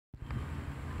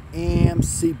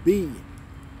MCB.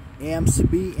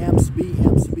 MCB, MCB,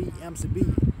 MCB,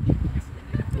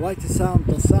 MCB. Like the sound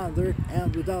of thunder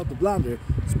and without the blunder.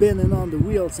 Spinning on the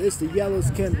wheels is the yellow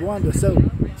skinned wonder. So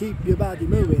keep your body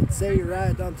moving. Say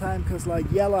right on time, cause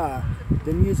like yellow,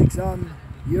 the music's on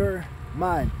your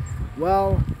mind.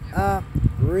 Well, I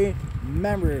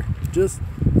remember just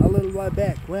a little while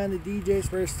back when the DJs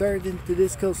first started into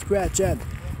disco scratch, and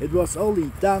it was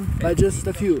only done by just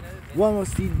a few. One was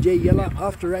DJ Yella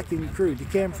of the wrecking crew. They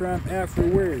came from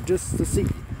everywhere just to see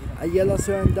a yellow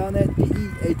sun down at the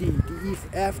EAD. The Eve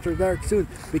after dark soon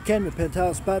became a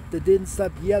penthouse, but they didn't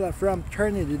stop Yella from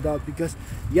turning it up, because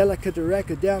Yella cut the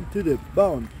record down to the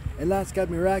bone. And Lance got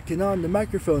me rocking on the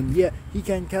microphone. Yeah, he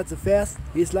can cut so fast,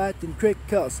 he's light and quick,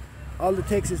 cause all it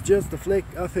takes is just a flick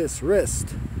of his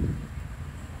wrist.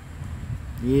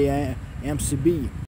 Yeah, MCB.